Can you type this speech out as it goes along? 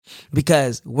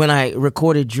because when I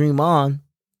recorded Dream On,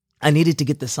 I needed to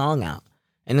get the song out.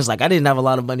 And it's like I didn't have a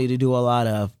lot of money to do a lot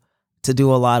of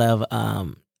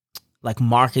like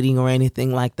marketing or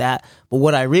anything like that. But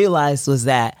what I realized was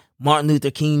that Martin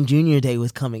Luther King Jr. Day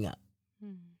was coming up.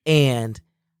 And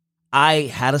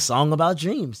I had a song about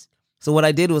dreams. So what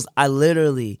I did was I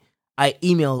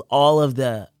emailed all of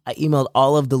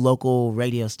the local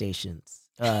radio stations,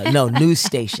 news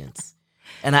stations.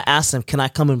 And I asked them, can I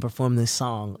come and perform this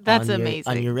song amazing.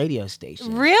 On your radio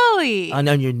station? Really? On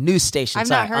your news station. I've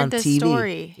not heard this TV.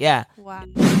 Story. Yeah. Wow.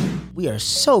 We are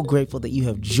so grateful that you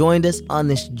have joined us on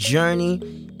this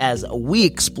journey as we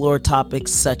explore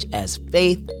topics such as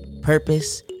faith,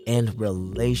 purpose, and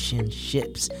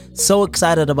relationships. So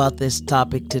excited about this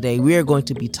topic today. We are going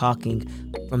to be talking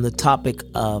from the topic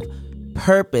of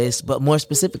purpose, but more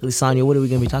specifically, Sonia, what are we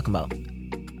going to be talking about?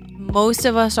 Most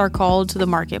of us are called to the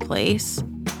marketplace.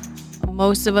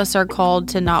 Most of us are called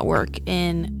to not work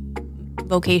in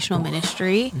vocational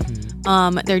ministry.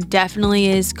 There definitely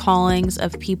is callings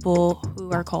of people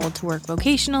who are called to work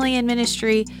vocationally in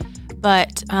ministry.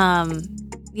 But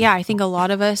I think a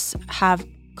lot of us have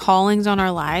callings on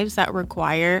our lives that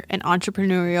require an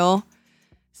entrepreneurial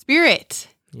spirit.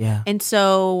 Yeah. And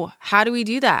so how do we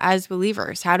do that as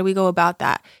believers? How do we go about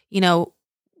that?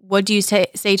 What do you say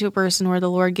to a person where the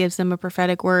Lord gives them a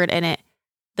prophetic word and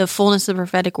the fullness of the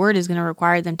prophetic word is going to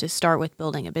require them to start with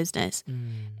building a business?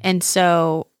 And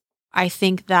so I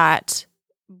think that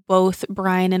both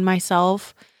Brian and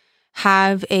myself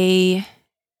have a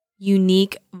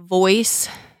unique voice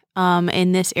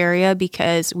in this area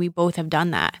because we both have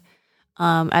done that,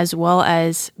 as well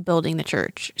as building the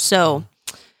church. So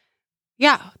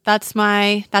that's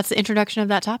the introduction of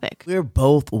that topic. We're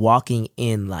both walking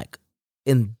in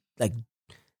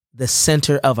the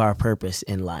center of our purpose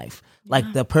in life,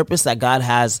 like the purpose that God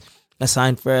has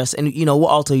assigned for us. And,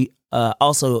 we'll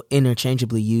also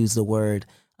interchangeably use the word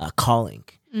calling.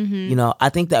 I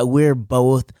think that we're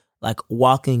both like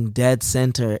walking dead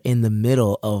center in the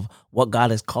middle of what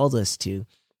God has called us to.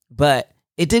 But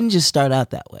it didn't just start out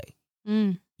that way.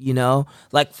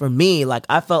 Like for me, like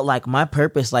I felt like my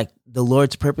purpose, like the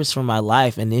Lord's purpose for my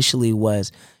life initially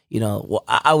was,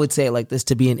 I would say it like this,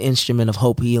 to be an instrument of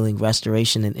hope, healing,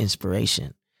 restoration, and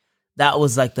inspiration. That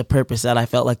was like the purpose that I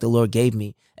felt like the Lord gave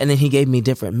me. And then he gave me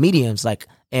different mediums,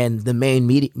 and the main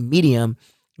medium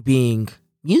being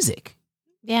music.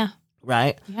 Yeah.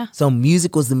 Right? Yeah. So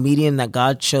music was the medium that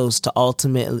God chose to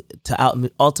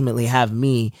ultimately have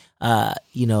me,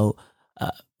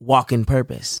 walk in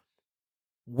purpose.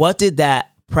 What did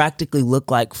that practically look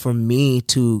like for me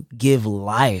to give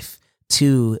life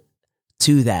to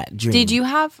that dream? Did you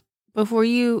have, before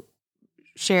you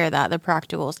share that, the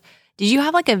practicals, did you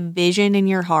have like a vision in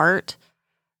your heart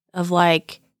of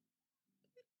like,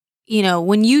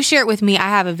 when you share it with me, I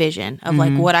have a vision of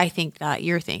like what I think that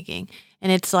you're thinking.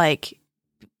 And it's like,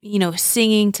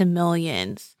 singing to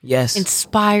millions. Yes.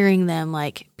 Inspiring them,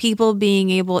 like people being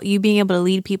able to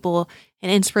lead people in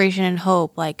inspiration and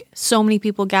hope, like so many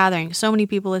people gathering, so many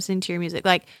people listening to your music.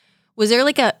 Like, was there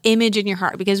like a image in your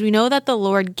heart? Because we know that the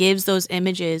Lord gives those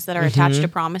images that are attached to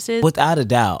promises. Without a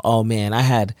doubt. Oh man, I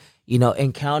had,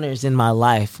 encounters in my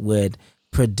life would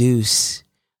produce,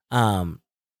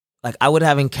 like I would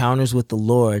have encounters with the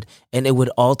Lord and it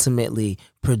would ultimately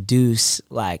produce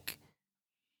like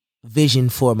vision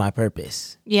for my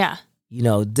purpose. Yeah.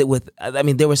 There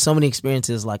were so many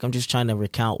experiences, like I'm just trying to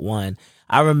recount one.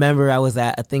 I remember I was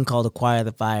at a thing called Acquire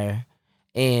the Fire.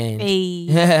 And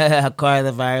Acquire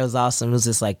the Fire was awesome. It was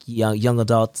just like young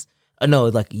adults,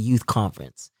 like youth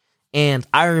conference. And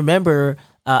I remember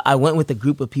I went with a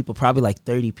group of people, probably like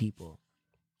 30 people.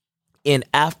 And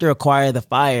after Acquire the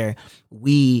Fire,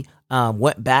 we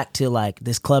went back to like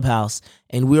this clubhouse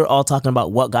and we were all talking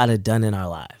about what God had done in our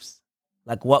lives.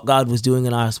 Like what God was doing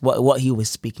in us, what he was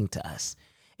speaking to us.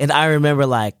 And I remember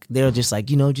like, they were just like,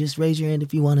 just raise your hand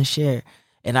if you want to share.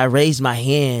 And I raised my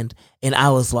hand and I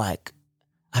was like,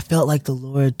 I felt like the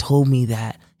Lord told me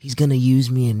that he's going to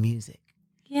use me in music.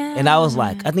 Yeah. And I was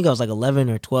like, I think I was like 11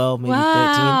 or 12, maybe 13.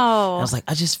 I was like,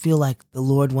 I just feel like the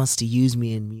Lord wants to use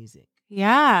me in music.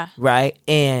 Yeah. Right.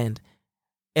 And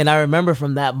I remember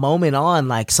from that moment on,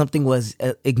 like something was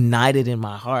ignited in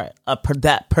my heart.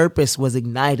 That purpose was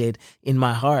ignited in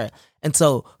my heart. And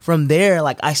so from there,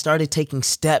 like I started taking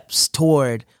steps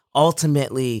toward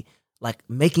ultimately like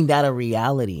making that a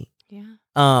reality.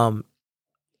 Yeah.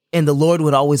 And the Lord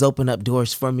would always open up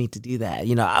doors for me to do that.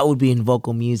 I would be in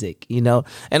vocal music, and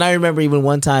I remember even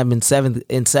one time in sixth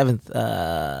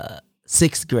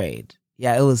grade.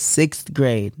 Yeah, it was sixth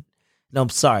grade. No, I'm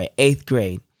sorry, 8th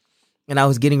grade. And I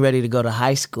was getting ready to go to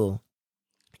high school.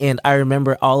 And I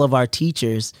remember all of our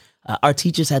teachers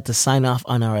had to sign off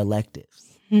on our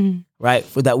electives, right?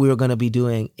 For that we were going to be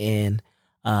doing in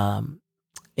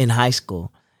high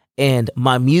school. And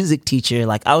my music teacher,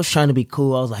 like, I was trying to be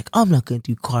cool. I was like, I'm not going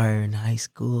to do choir in high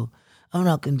school. I'm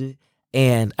not going to do it.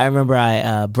 And I remember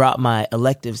I brought my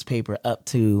electives paper up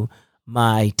to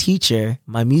my teacher,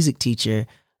 my music teacher,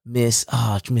 Miss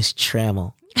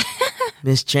Trammell.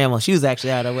 Miss Trammell. She was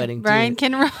actually at our wedding, Brian too.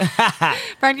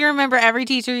 Brian can remember every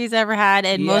teacher he's ever had,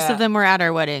 and most of them were at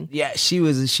our wedding. Yeah, she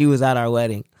was at our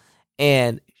wedding.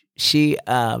 And she,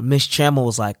 Miss Trammell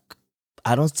was like,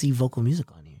 I don't see vocal music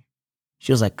on here.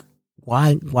 She was like,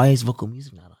 why is vocal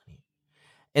music not on here?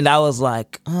 And I was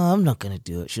like, oh, I'm not going to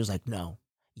do it. She was like, no,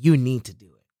 you need to do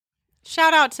it.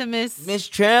 Shout out to Miss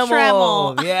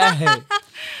Trammell. Yeah.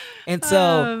 And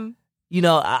so,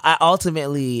 I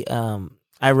ultimately,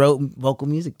 I wrote vocal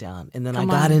music down, and then I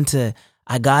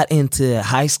got into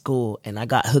high school, and I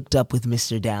got hooked up with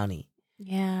Mr. Downey.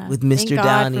 Yeah. With Mr. Thank God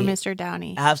Downey. for Mr.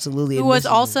 Downey. Absolutely. Who was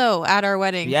also at our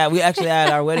wedding. Yeah, we actually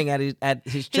had our wedding at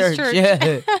his church.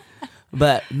 Yeah.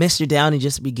 But Mr. Downey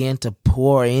just began to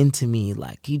pour into me.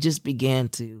 Like, he just began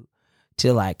to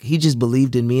like, he just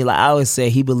believed in me. Like, I always say,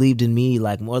 he believed in me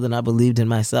like more than I believed in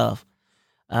myself.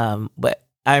 But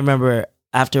I remember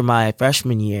after my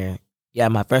freshman year,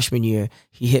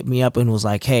 he hit me up and was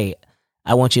like, hey,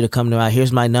 I want you to come to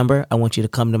here's my number. I want you to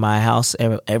come to my house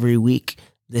every week.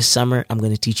 This summer, I'm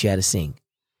going to teach you how to sing.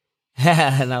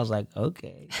 And I was like,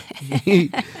 okay.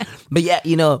 But yeah,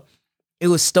 it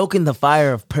was stoking the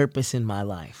fire of purpose in my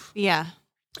life. Yeah.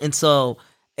 And so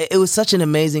it was such an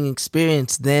amazing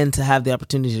experience then to have the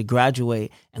opportunity to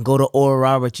graduate and go to Oral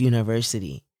Roberts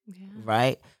University,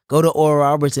 right? Go to Oral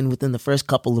Roberts, and within the first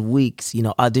couple of weeks,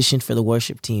 audition for the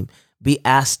worship team, be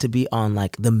asked to be on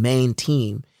like the main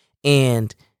team,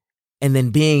 and then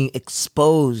being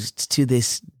exposed to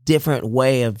this different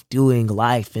way of doing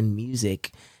life and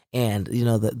music, and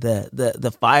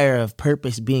the fire of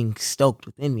purpose being stoked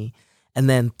within me. And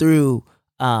then through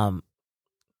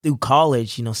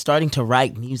college, starting to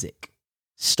write music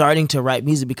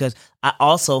because I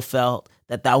also felt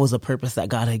that was a purpose that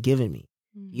God had given me,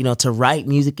 to write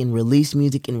music and release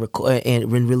music and record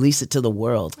and release it to the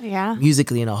world. Yeah.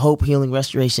 Musically, hope, healing,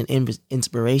 restoration,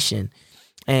 inspiration,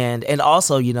 and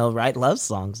also, write love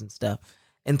songs and stuff.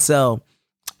 And so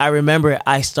I remember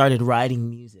I started writing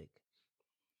music,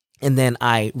 and then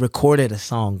I recorded a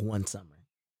song one summer.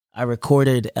 I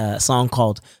recorded a song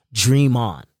called Dream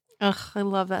On. Ugh, I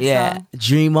love that song. Yeah,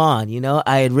 Dream On.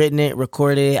 I had written it,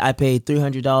 recorded it. I paid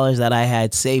 $300 that I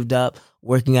had saved up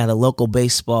working at a local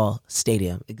baseball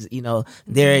stadium.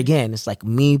 There again, it's like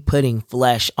me putting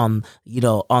flesh on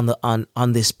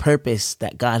this purpose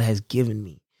that God has given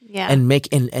me. Yeah.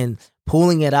 And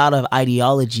pulling it out of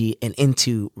ideology and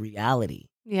into reality.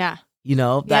 Yeah.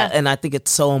 And I think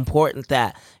it's so important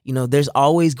that, there's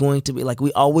always going to be, like,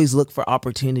 we always look for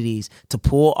opportunities to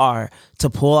pull our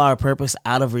purpose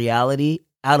out of reality,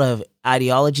 out of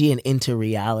ideology and into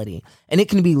reality. And it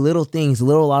can be little things,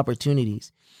 little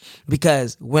opportunities.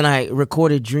 Because when I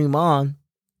recorded Dream On,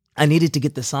 I needed to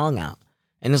get the song out.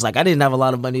 And it's like, I didn't have a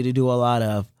lot of money to do a lot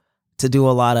of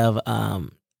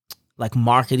like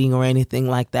marketing or anything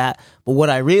like that. But what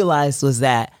I realized was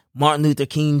that Martin Luther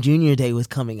King Jr. Day was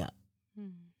coming up.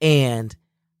 And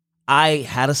I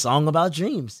had a song about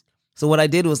dreams. So what I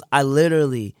did was I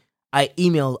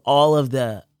emailed all of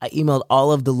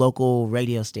the local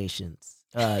radio stations,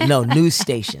 news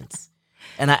stations.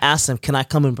 And I asked them, can I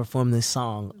come and perform this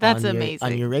song amazing.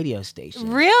 On your radio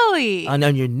station? Really? On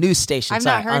your news station. I've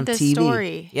not heard this TV.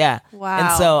 Story. Yeah. Wow.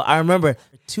 And so I remember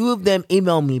 2 of them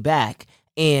emailed me back.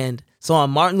 And so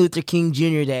on Martin Luther King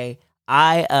Jr. Day,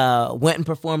 I went and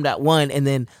performed at one. And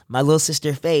then my little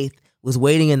sister Faith was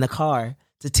waiting in the car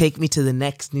to take me to the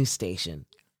next news station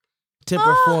to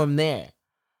perform there.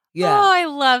 Yeah. Oh, I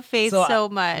love Faith so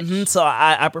much. So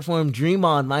I performed Dream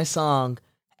On, my song,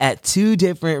 at 2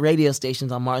 different radio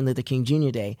stations on Martin Luther King Jr.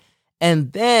 Day.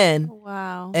 And then,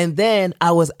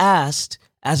 I was asked,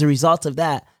 as a result of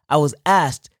that, I was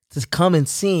asked to come and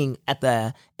sing at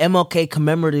the MLK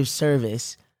commemorative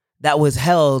service that was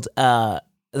held,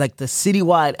 like the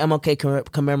citywide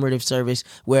MLK commemorative service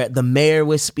where the mayor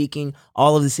was speaking,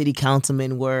 all of the city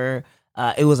councilmen were.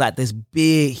 It was at this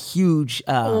big, huge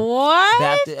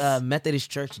Methodist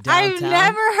church downtown. I've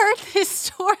never heard this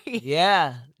story.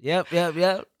 Yeah. Yep.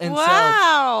 And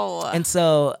wow.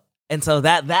 So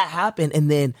that happened,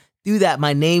 and then through that,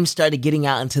 my name started getting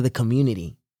out into the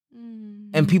community.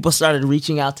 And people started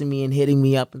reaching out to me and hitting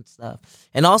me up and stuff.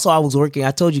 And also I was working.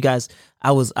 I told you guys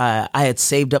I had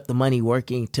saved up the money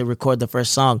working to record the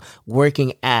first song,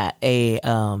 working at a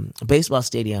baseball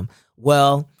stadium.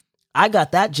 Well, I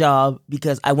got that job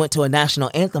because I went to a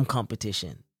national anthem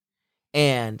competition.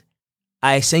 And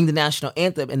I sang the national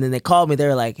anthem, and then they called me. They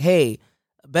were like, "Hey,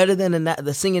 better than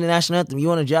the singing the national anthem, you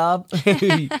want a job?"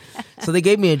 So they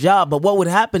gave me a job. But what would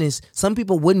happen is some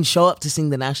people wouldn't show up to sing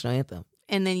the national anthem.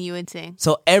 And then you would sing.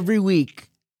 So every week,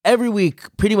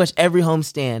 pretty much every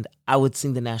homestand, I would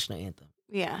sing the national anthem.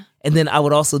 Yeah. And then I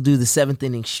would also do the 7th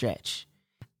inning stretch.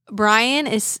 Brian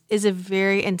is a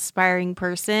very inspiring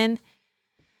person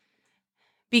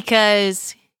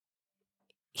because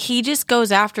he just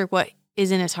goes after what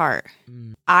is in his heart.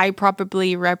 I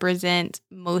probably represent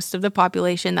most of the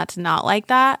population that's not like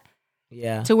that.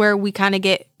 Yeah. To where we kind of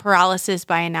get paralysis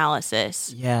by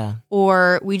analysis. Yeah.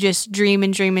 Or we just dream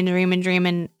and dream and dream and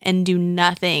dream and do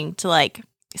nothing to like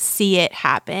see it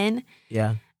happen.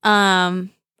 Yeah.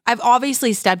 I've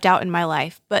obviously stepped out in my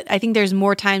life, but I think there's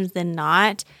more times than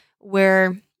not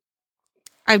where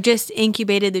I've just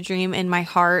incubated the dream in my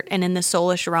heart and in the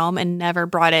soulish realm and never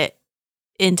brought it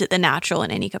into the natural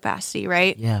in any capacity,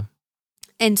 right? Yeah.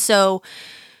 And so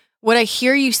what I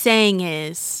hear you saying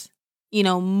is, you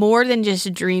know, more than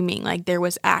just dreaming, like there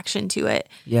was action to it.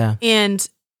 Yeah. And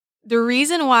the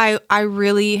reason why I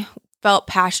really felt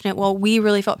passionate, we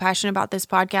really felt passionate about this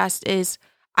podcast is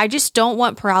I just don't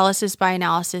want paralysis by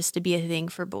analysis to be a thing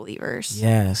for believers.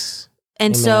 Yes.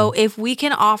 And Amen. so if we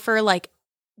can offer like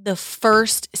the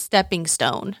first stepping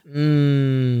stone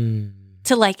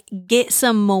to like get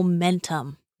some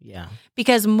momentum. Yeah.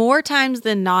 Because more times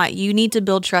than not, you need to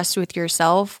build trust with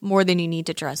yourself more than you need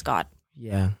to trust God.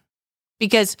 Yeah.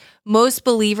 Because most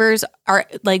believers are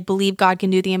like believe God can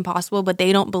do the impossible, but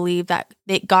they don't believe that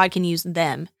God can use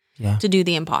them to do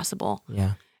the impossible.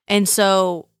 Yeah. And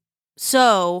so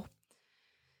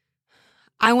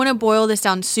I want to boil this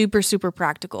down super, super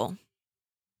practical.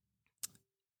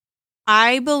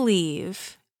 I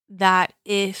believe that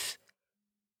if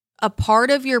a part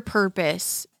of your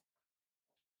purpose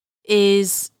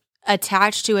is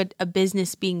attached to a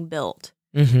business being built,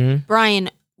 Brian,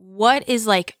 what is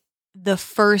like the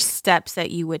first steps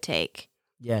that you would take?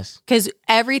 Yes. Because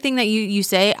everything that you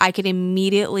say, I could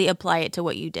immediately apply it to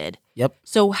what you did. Yep.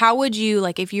 So how would you,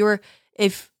 like, if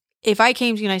I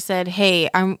came to you and I said, hey,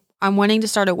 I'm wanting to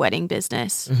start a wedding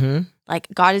business. Like,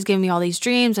 God has given me all these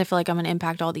dreams. I feel like I'm going to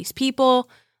impact all these people.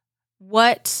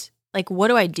 What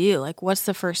do I do? Like, what's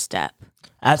the first step?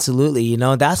 Absolutely. You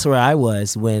know, that's where I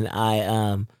was when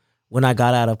I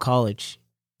got out of college.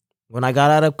 When I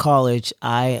got out of college,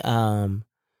 I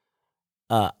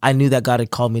knew that God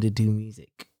had called me to do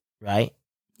music, right?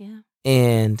 Yeah.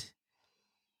 And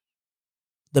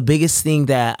the biggest thing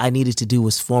that I needed to do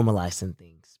was formalize some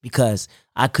things because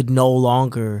I could no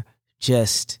longer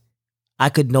just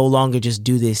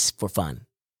do this for fun.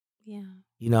 Yeah.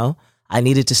 You know, I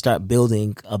needed to start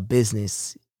building a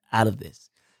business out of this.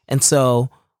 And so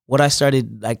what I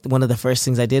started, like one of the first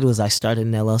things I did was I started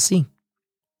an LLC.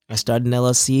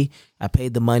 I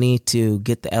paid the money to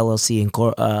get the LLC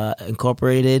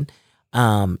incorporated.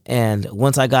 And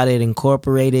once I got it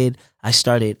incorporated,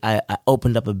 I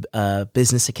opened up a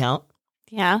business account.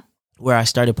 Yeah. Where I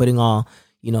started putting all,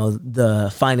 you know,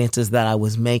 the finances that I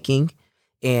was making.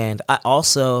 And I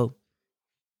also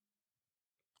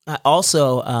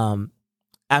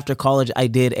after college,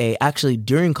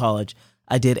 during college,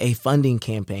 I did a funding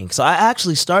campaign. So I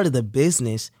actually started the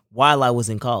business while I was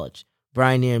in college,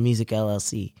 Brian Neer Music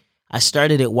LLC. I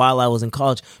started it while I was in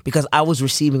college because I was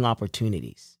receiving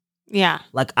opportunities. Yeah.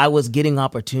 Like I was getting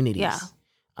opportunities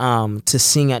to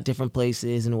sing at different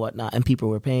places and whatnot. And people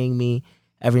were paying me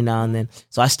every now and then.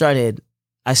 So I started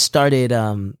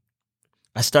the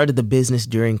business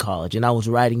during college and I was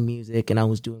writing music and I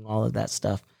was doing all of that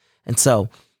stuff. And so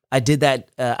I did that.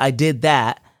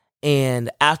 And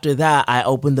after that, I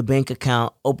opened the bank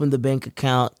account,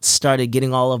 started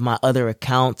getting all of my other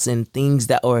accounts and things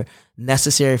that were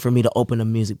necessary for me to open a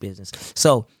music business.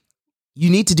 So you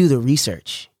need to do the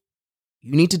research.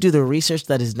 You need to do the research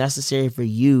that is necessary for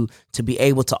you to be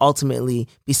able to ultimately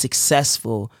be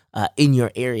successful in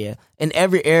your area. And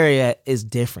every area is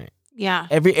different. Yeah.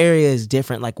 Every area is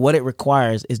different. Like what it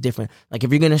requires is different. Like if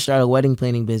you're going to start a wedding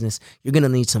planning business, you're going to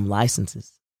need some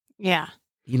licenses. Yeah.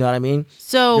 You know what I mean?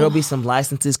 So there'll be some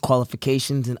licenses,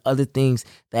 qualifications, and other things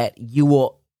that you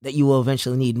will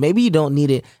eventually need. Maybe you don't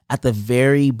need it at the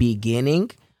very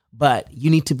beginning, but you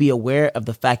need to be aware of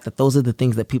the fact that those are the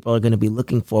things that people are going to be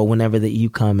looking for whenever that you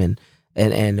come and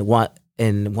want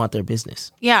their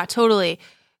business. Yeah, totally.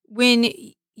 When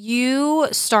you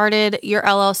started your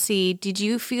LLC, did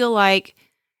you feel like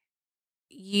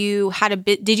you had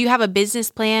did you have a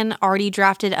business plan already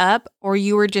drafted up, or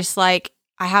you were just like,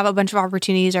 I have a bunch of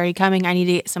opportunities already coming, I need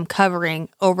to get some covering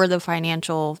over the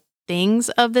financial things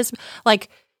of this? Like,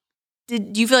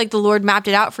 did you feel like the Lord mapped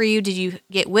it out for you? Did you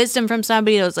get wisdom from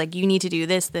somebody that was like, you need to do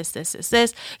this, this, this, this,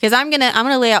 this? Because I'm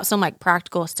gonna lay out some like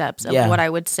practical steps of what I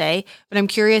would say, but I'm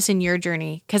curious in your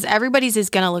journey because everybody's is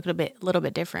gonna look a little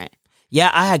bit different. Yeah,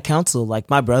 I had counsel. Like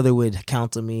my brother would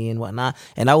counsel me and whatnot,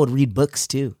 and I would read books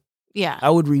too. Yeah, I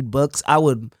would read books. I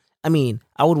would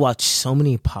watch so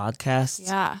many podcasts.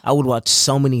 Yeah, I would watch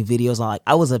so many videos.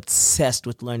 I was obsessed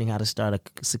with learning how to start a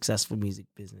successful music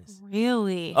business.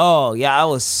 Really? Oh yeah, I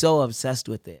was so obsessed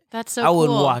with it. That's so cool. I would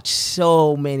cool. watch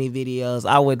so many videos.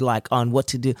 I would on what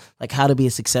to do, like how to be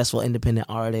a successful independent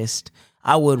artist.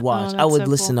 I would watch. I would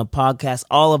listen to podcasts.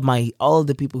 All of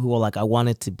the people who were like I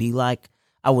wanted to be like.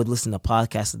 I would listen to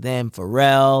podcasts of them,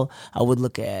 Pharrell. I would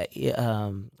look at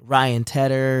Ryan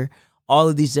Tedder, all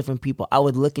of these different people. I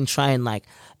would look and try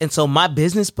and so my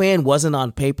business plan wasn't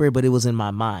on paper, but it was in my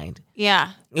mind.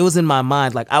 Yeah. It was in my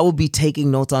mind. Like I would be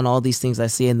taking notes on all these things I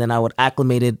see, and then I would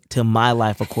acclimate it to my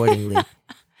life accordingly.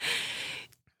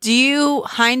 Do you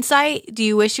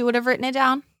wish you would have written it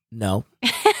down? No,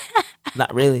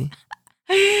 not really.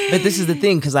 But this is the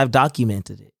thing, because I've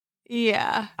documented it.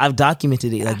 Yeah. I've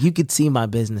documented it. Like you could see my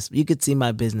business. You could see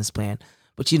my business plan.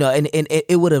 But and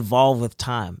it would evolve with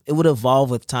time. It would evolve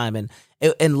with time and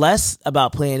less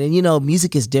about plan. And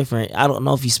music is different. I don't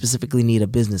know if you specifically need a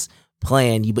business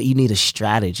plan, but you need a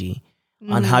strategy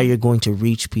on how you're going to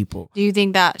reach people. Do you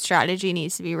think that strategy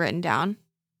needs to be written down?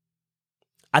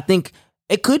 I think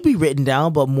it could be written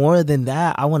down, but more than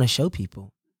that, I want to show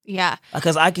people. Yeah.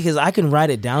 Because I can write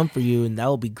it down for you and that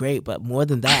would be great. But more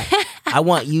than that, I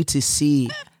want you to see,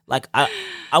 I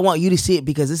want you to see it,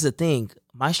 because this is the thing.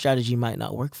 My strategy might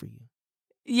not work for you.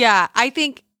 Yeah. I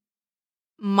think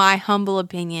my humble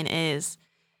opinion is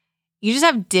you just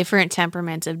have different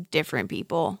temperaments of different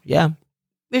people. Yeah.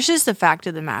 It's just the fact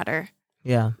of the matter.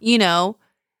 Yeah.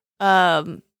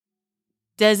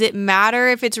 Does it matter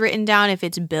if it's written down, if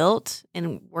it's built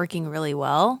and working really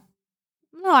well?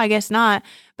 No, I guess not.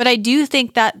 But I do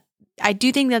think that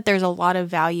there's a lot of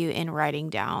value in writing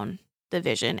down the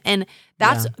vision. And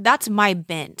that's my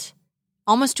bent,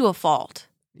 almost to a fault.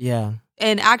 Yeah.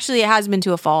 And actually it has been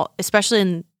to a fault, especially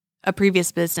in a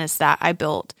previous business that I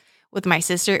built with my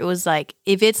sister. It was like,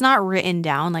 if it's not written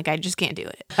down, I just can't do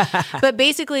it. But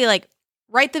basically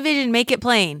write the vision, make it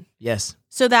plain. Yes.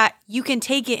 So that you can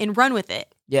take it and run with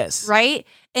it. Yes. Right?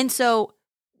 And so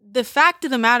the fact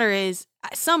of the matter is,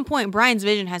 at some point, Brian's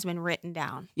vision has been written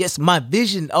down. Yes, my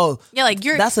vision. Oh, yeah,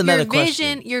 that's another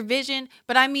question. Your vision.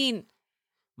 But I mean,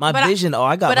 my vision.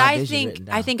 I got my vision written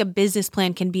down. I think a business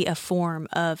plan can be a form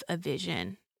of a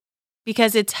vision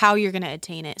because it's how you're going to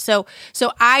attain it. So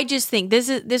I just think this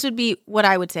would be what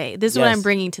I would say. This is what I'm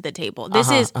bringing to the table.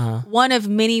 This is one of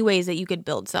many ways that you could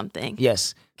build something.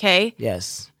 Yes. Okay.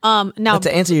 Yes. Now, but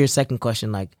to answer your second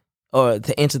question, or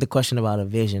to answer the question about a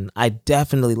vision, I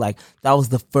definitely that was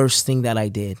the first thing that I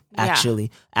did.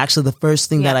 Actually, the first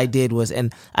thing that I did was,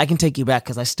 and I can take you back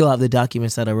because I still have the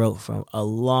documents that I wrote from a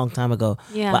long time ago.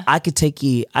 Yeah. But I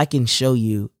can show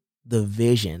you the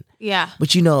vision. Yeah.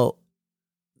 But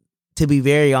to be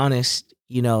very honest,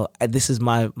 this is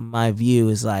my view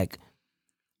is I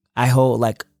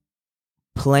hold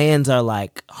plans are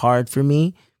hard for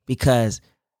me because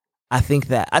I think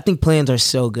plans are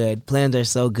so good. Plans are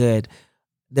so good.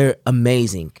 They're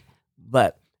amazing.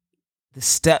 But the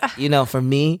step, for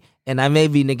me, and I may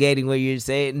be negating what you're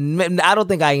saying. I don't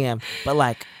think I am,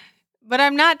 but But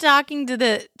I'm not talking to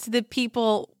the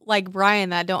people like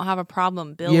Brian that don't have a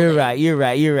problem building. You're right.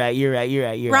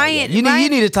 Brian, you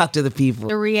need to talk to the people.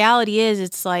 The reality is,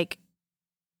 it's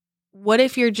what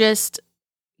if you're just,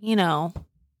 a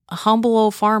humble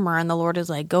old farmer and the Lord is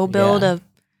like, go build a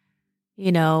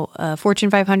Fortune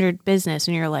 500 business.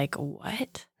 And you're like,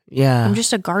 what? Yeah. I'm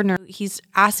just a gardener. He's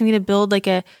asking me to build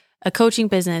a coaching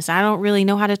business. I don't really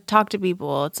know how to talk to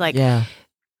people. It's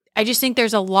I just think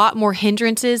there's a lot more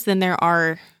hindrances than there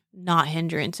are not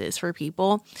hindrances for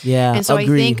people. Yeah. And so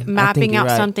agreed. I think mapping out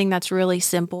something that's really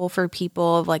simple for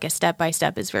people of a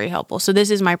step-by-step is very helpful. So this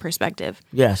is my perspective.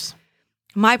 Yes.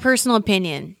 My personal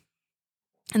opinion,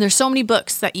 and there's so many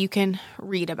books that you can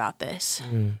read about this,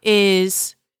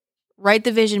 is write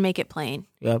the vision, make it plain.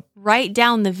 Yep. Write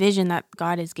down the vision that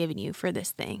God has given you for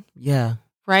this thing. Yeah.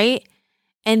 Right?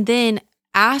 And then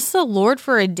ask the Lord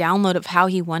for a download of how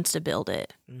he wants to build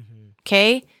it.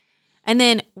 Okay? And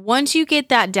then once you get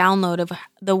that download of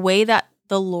the way that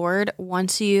the Lord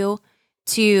wants you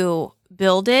to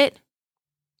build it,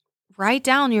 write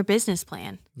down your business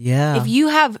plan. Yeah. If you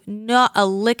have not a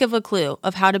lick of a clue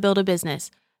of how to build a business,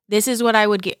 this is what I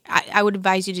would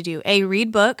advise you to do.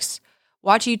 Read books,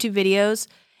 watch YouTube videos,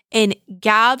 and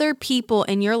gather people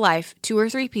in your life, 2 or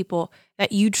 3 people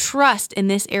that you trust in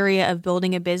this area of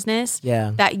building a business.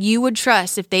 Yeah. That you would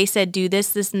trust if they said, do this,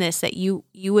 this, and this, that you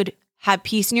would have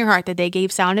peace in your heart that they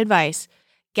gave sound advice.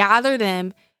 Gather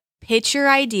them, pitch your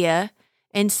idea,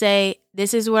 and say,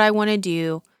 this is what I want to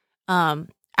do.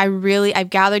 I've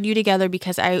gathered you together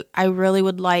because I really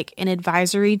would like an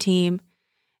advisory team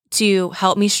to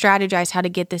help me strategize how to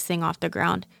get this thing off the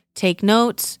ground. Take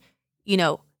notes,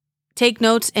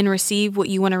 and receive what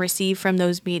you want to receive from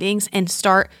those meetings and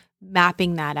start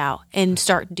mapping that out and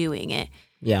start doing it.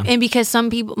 Yeah. And because some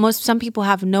people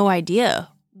have no idea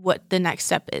what the next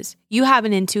step is. You have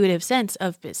an intuitive sense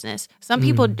of business. Some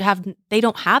people they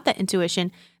don't have that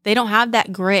intuition. They don't have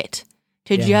that grit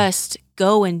to just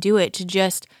go and do it, to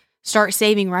just start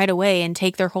saving right away and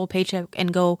take their whole paycheck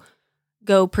and go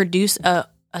produce a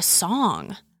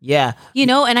song. Yeah.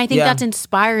 And I think that's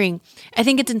inspiring. I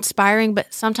think it's inspiring,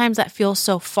 but sometimes that feels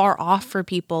so far off for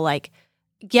people. Like,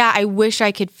 yeah, I wish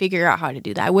I could figure out how to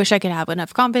do that. I wish I could have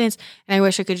enough confidence, and I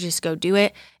wish I could just go do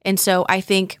it. And so I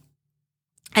think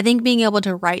being able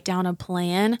to write down a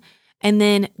plan and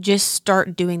then just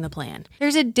start doing the plan.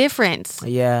 There's a difference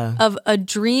of a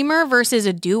dreamer versus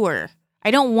a doer.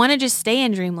 I don't want to just stay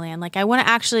in dreamland. Like, I want to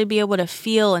actually be able to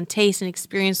feel and taste and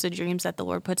experience the dreams that the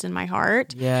Lord puts in my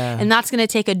heart. Yeah. And that's going to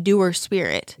take a doer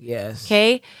spirit. Yes.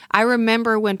 Okay? I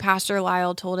remember when Pastor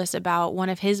Lyle told us about one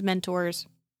of his mentors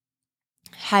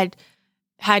had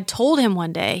told him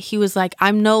one day, he was like,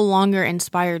 I'm no longer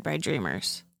inspired by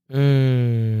dreamers.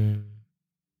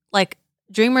 Like,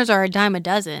 dreamers are a dime a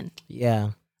dozen.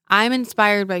 Yeah. I'm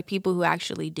inspired by people who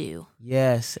actually do.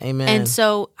 Yes. Amen. And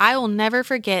so I will never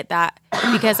forget that,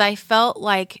 because I felt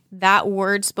like that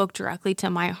word spoke directly to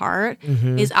my heart.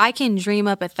 Is I can dream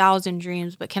up 1,000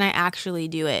 dreams, but can I actually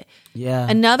do it? Yeah.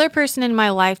 Another person in my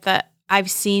life that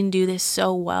I've seen do this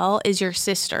so well is your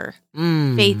sister,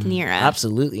 Faith Nira.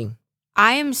 Absolutely.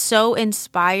 I am so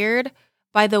inspired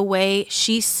by the way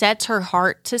she sets her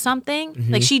heart to something.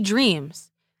 Like, she dreams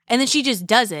and then she just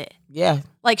does it. Yeah.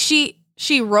 Like, she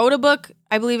wrote a book,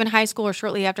 I believe, in high school or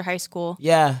shortly after high school.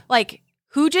 Yeah. Like,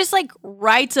 who just like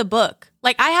writes a book?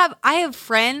 Like, I have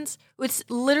friends, it's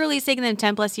literally taken them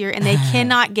 10 plus years and they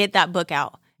cannot get that book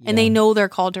out. And they know they're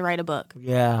called to write a book.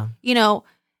 Yeah.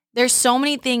 There's so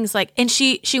many things, like, and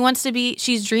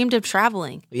she's dreamed of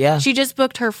traveling. Yeah. She just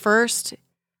booked her first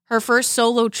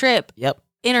solo trip. Yep.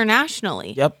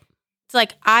 Internationally. Yep. It's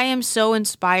like, I am so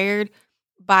inspired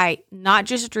by not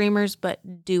just dreamers,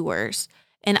 but doers.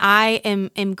 And I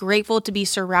am grateful to be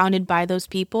surrounded by those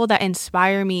people that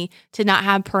inspire me to not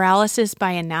have paralysis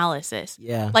by analysis.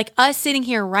 Yeah. Like, us sitting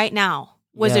here right now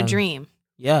was a dream.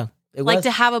 Yeah. It like, was.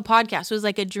 to have a podcast was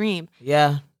like a dream.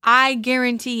 Yeah. I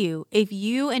guarantee you, if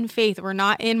you and Faith were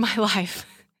not in my life,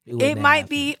 it might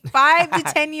be 5 to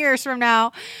 10 years from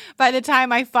now by the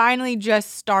time I finally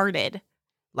just started.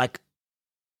 Like,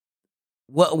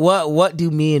 what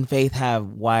do me and Faith have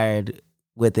wired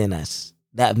within us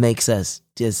that makes us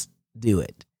just do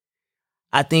it?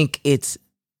 I think it's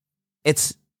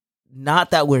not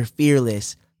that we're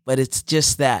fearless, but it's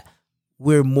just that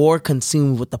we're more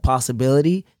consumed with the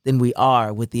possibility than we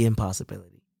are with the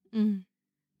impossibility. Mm.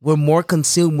 We're more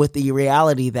consumed with the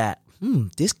reality that,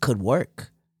 this could work,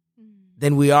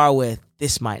 than we are with,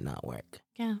 this might not work.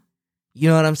 Yeah. You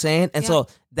know what I'm saying? And so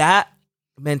that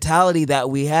mentality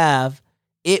that we have,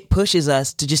 it pushes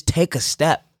us to just take a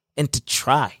step and to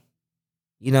try.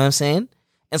 You know what I'm saying?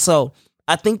 And so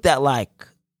I think that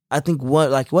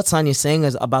what Sonya's saying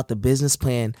is about the business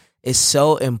plan is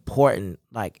so important.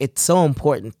 Like, it's so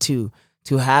important to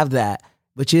have that,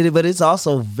 but it's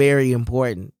also very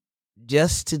important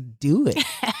just to do it.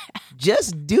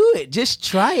 Just do it. Just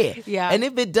try it. Yeah. And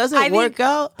if it doesn't work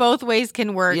out, both ways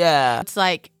can work. Yeah. It's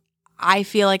like, I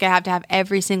feel like I have to have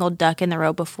every single duck in the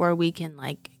row before we can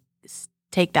like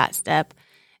take that step.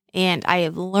 And I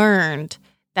have learned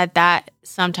that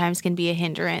sometimes can be a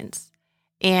hindrance.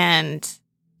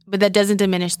 But that doesn't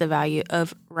diminish the value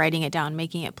of writing it down,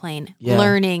 making it plain,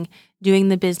 learning, doing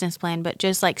the business plan, but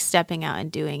just like stepping out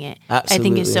and doing it, absolutely. I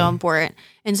think is so important.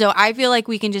 And so I feel like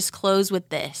we can just close with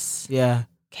this. Yeah.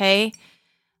 Okay.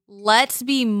 Let's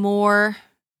be more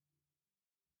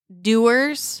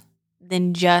doers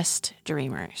than just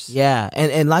dreamers. Yeah.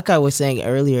 And like I was saying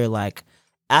earlier, like,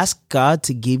 ask God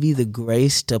to give you the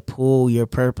grace to pull your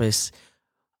purpose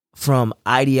from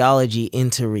ideology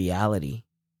into reality.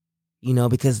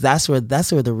 Because that's where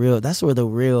the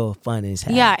real fun is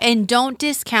happening. Yeah, and don't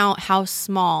discount how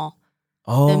small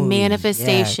the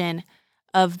manifestation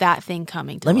of that thing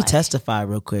coming to life. Let me testify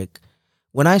real quick.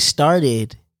 When I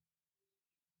started,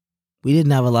 we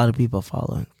didn't have a lot of people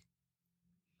following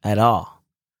at all.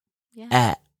 Yeah.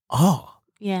 At all.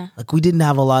 Yeah. Like, we didn't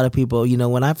have a lot of people. You know,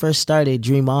 when I first started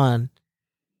Dream On,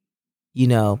 you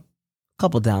know, a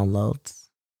couple downloads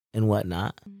and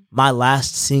whatnot. My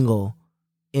last single,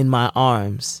 In My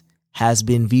Arms, has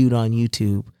been viewed on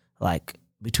YouTube. Like,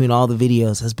 between all the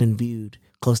videos, has been viewed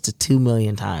close to 2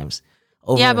 million times.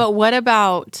 Yeah, but what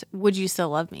about Would You Still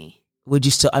Love Me? Would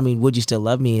You Still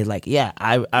Love Me? Like, yeah.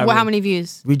 How many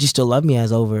views? Would You Still Love Me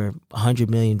has over 100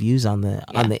 million views on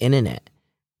the internet.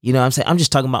 You know what I'm saying? I'm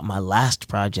just talking about my last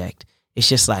project. It's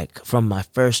just like from my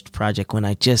first project when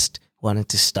I just wanted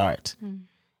to start.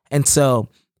 And so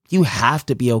you have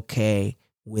to be okay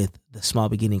with the small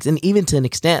beginnings. And even to an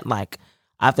extent, like,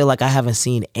 I feel like I haven't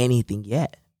seen anything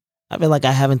yet. I feel like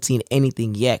I haven't seen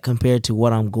anything yet compared to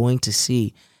what I'm going to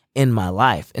see in my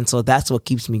life. And so that's what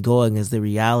keeps me going, is the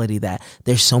reality that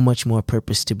there's so much more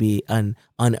purpose to be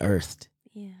unearthed.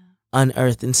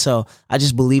 Unearthed. And so I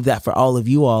just believe that for all of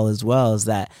you all as well, is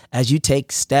that as you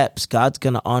take steps, God's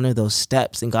going to honor those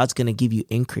steps and God's going to give you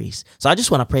increase. So I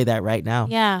just want to pray that right now.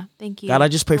 Yeah. Thank you. God, I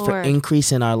just pray for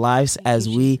increase in our lives as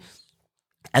we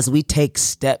take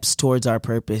steps towards our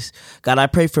purpose. God, I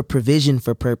pray for provision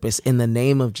for purpose in the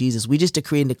name of Jesus. We just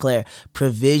decree and declare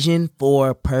provision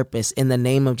for purpose in the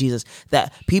name of Jesus,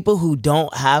 that people who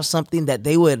don't have something, that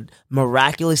they would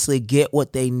miraculously get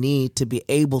what they need to be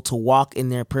able to walk in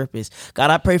their purpose. God,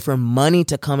 I pray for money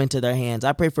to come into their hands.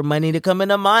 I pray for money to come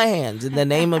into my hands in the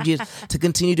name of Jesus to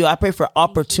continue to. I pray for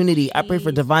opportunity. I pray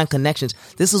for divine connections.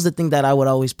 This was the thing that I would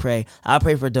always pray. I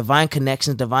pray for divine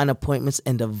connections, divine appointments,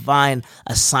 and divine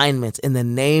assignments in the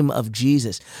name of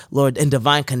Jesus, Lord, and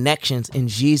divine connections in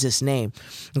Jesus' name.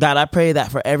 God, I pray that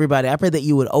for everybody. I pray that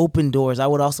you would open doors. I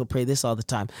would also pray this all the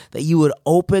time, that you would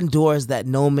open doors that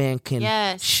no man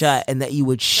can shut, and that you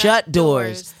would shut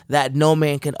doors that no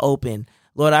man can open.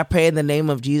 Lord, I pray in the name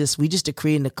of Jesus, we just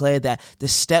decree and declare that the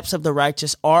steps of the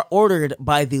righteous are ordered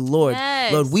by the Lord.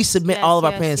 Yes. Lord, we submit all of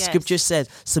our plans. Scripture says,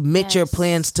 submit your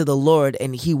plans to the Lord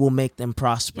and he will make them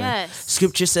prosper.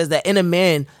 Scripture says that in a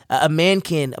man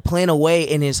can plan a way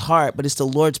in his heart, but it's the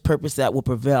Lord's purpose that will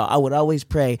prevail. I would always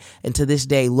pray, and to this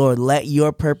day, Lord, let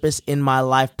your purpose in my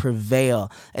life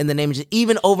prevail in the name of Jesus,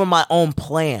 even over my own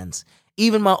plans.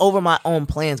 Over my own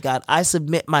plans, God, I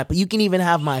submit you can even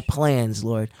have my plans,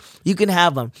 Lord. You can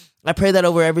have them. I pray that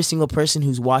over every single person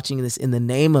who's watching this in the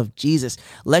name of Jesus.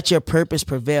 Let your purpose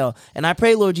prevail. And I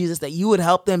pray, Lord Jesus, that you would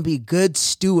help them be good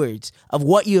stewards of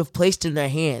what you have placed in their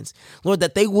hands. Lord,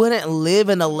 that they wouldn't live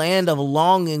in a land of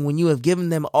longing when you have given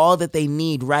them all that they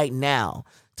need right now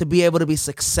to be able to be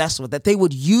successful, that they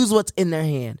would use what's in their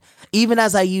hand. Even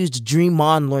as I used Dream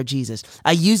On, Lord Jesus,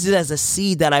 I used it as a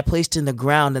seed that I placed in the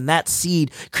ground, and that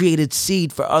seed created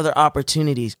seed for other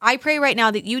opportunities. I pray right now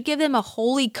that you'd give them a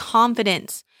holy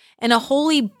confidence and a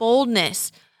holy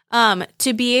boldness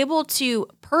to be able to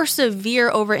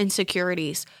persevere over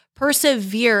insecurities,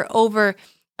 persevere over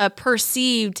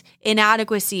perceived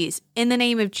inadequacies in the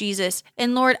name of Jesus.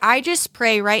 And Lord, I just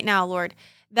pray right now, Lord,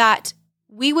 that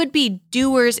we would be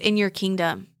doers in your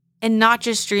kingdom and not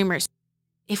just dreamers.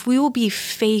 If we will be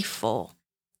faithful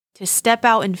to step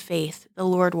out in faith, the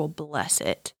Lord will bless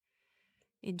it.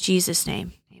 In Jesus'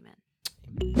 name,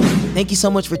 amen. Thank you so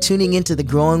much for tuning into the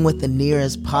Growing with the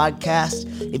Neras podcast.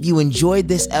 If you enjoyed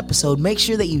this episode, make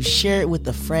sure that you share it with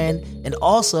a friend, and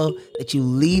also that you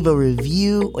leave a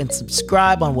review and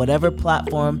subscribe on whatever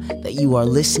platform that you are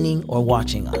listening or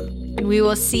watching on. And we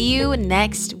will see you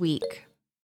next week.